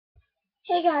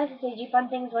Hey guys, it's AG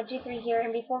Fun Things 123 here,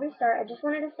 and before we start, I just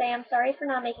wanted to say I'm sorry for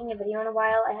not making a video in a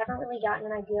while. I haven't really gotten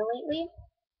an idea lately,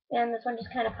 and this one just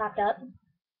kind of popped up.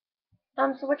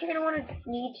 So what you're going to want to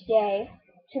need today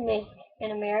to make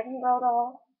an American Girl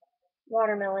doll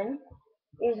watermelon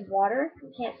is water.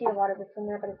 You can't see the water that's in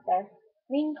there, but it's there.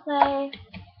 Green clay,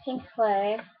 pink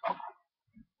clay,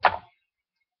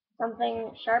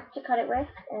 something sharp to cut it with,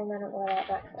 and I don't know that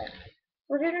black clay.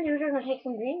 What you're going to do is you're going to take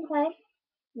some green clay,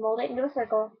 mold it into a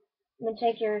circle, and then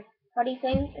take your putty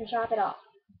thing and chop it off.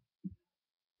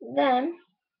 Then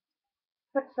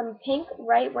put some pink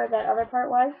right where that other part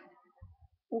was,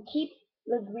 and keep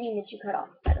the green that you cut off,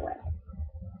 by the way.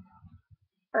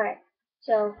 Alright,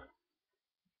 so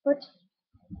put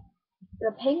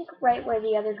the pink right where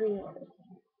the other green was.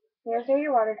 Here's where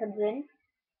your water comes in.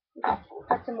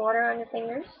 Put some water on your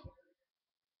fingers,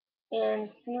 and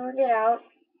smooth it out.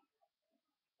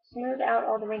 Smooth out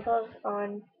all the wrinkles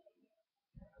on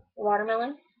the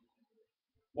watermelon.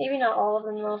 Maybe not all of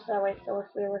them though, so that way it still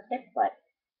looks realistic, but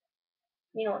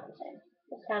you know what I'm saying.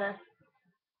 Just kind of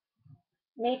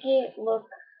make it look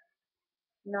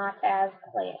not as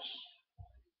clayish,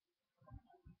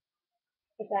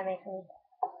 if that makes any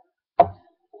sense.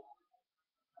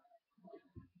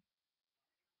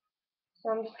 So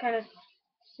I'm just kind of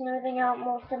smoothing out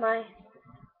most of my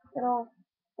little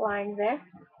lines there.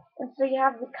 And so you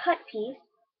have the cut piece.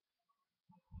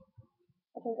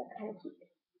 I think that's kind of cute.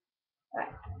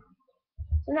 Alright.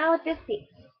 So now with this piece,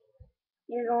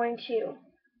 you're going to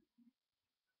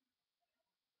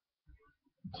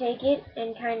take it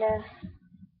and kind of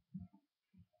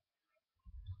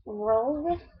roll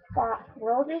this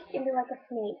into like a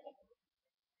snake.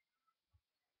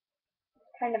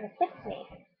 Kind of a thick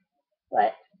snake.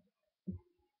 But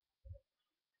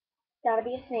gotta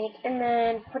be a snake. And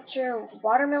then put your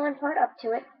watermelon part up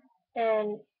to it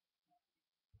and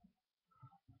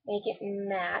make it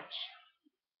match.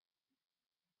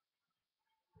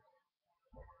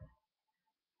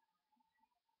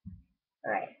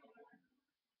 Alright.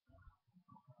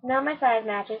 Now my size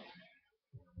matches.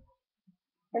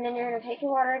 And then you're going to take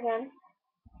your water again.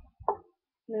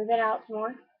 Move it out some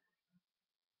more.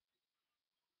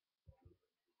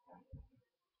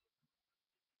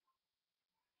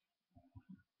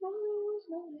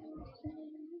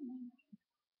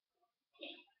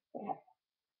 Okay.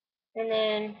 And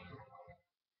then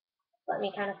let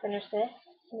me kind of finish this,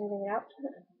 smoothing it out.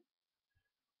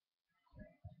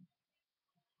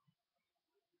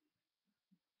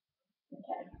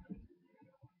 Okay.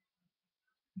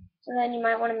 So then you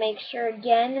might want to make sure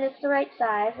again that it's the right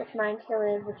size, which mine still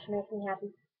is, which makes me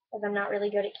happy, because I'm not really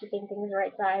good at keeping things the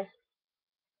right size.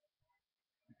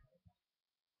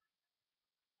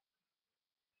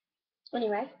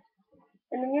 Anyway,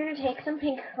 and then you're going to take some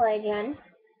pink clay again,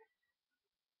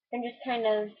 and just kind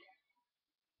of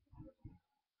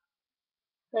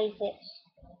place it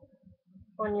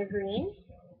on your green,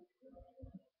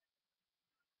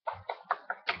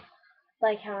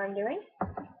 like how I'm doing.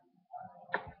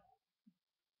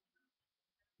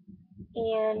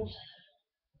 And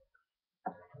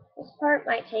this part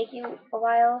might take you a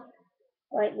while,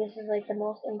 but this is like the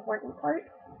most important part.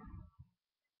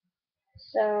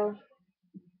 So,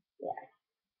 yeah.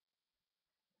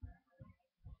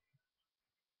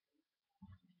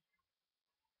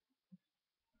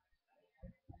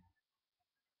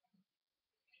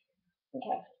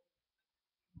 Okay.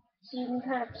 So you can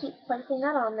kind of keep placing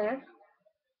that on there.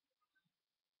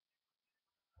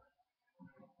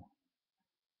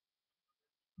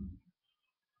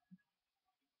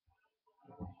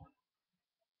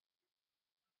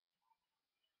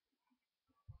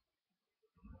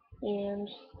 And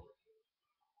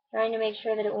trying to make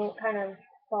sure that it won't kind of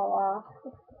fall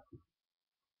off.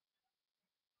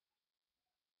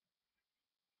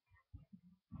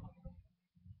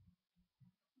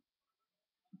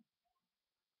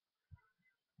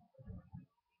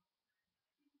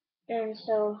 And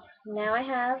so now I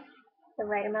have the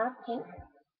right amount of pink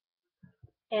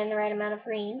and the right amount of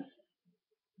green.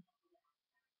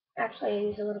 Actually, I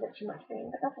used a little bit too much green,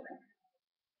 but that's okay.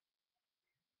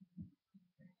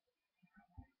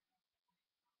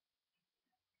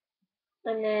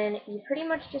 And then you pretty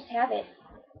much just have it.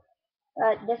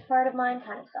 This part of mine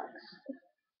kind of sucks.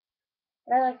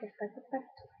 But I like this part. This part,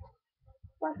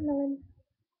 watermelon.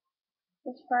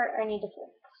 This part I need to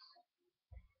fix.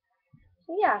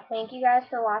 So yeah, thank you guys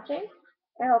for watching.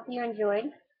 I hope you enjoyed.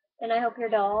 And I hope your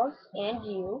dolls and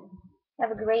you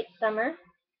have a great summer.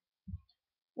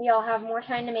 We all have more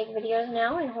time to make videos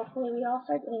now, and hopefully we all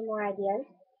start getting more ideas.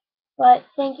 But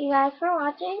thank you guys for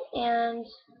watching, and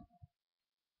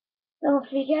Don't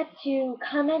forget to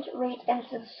comment, rate, and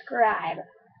subscribe.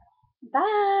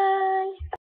 Bye!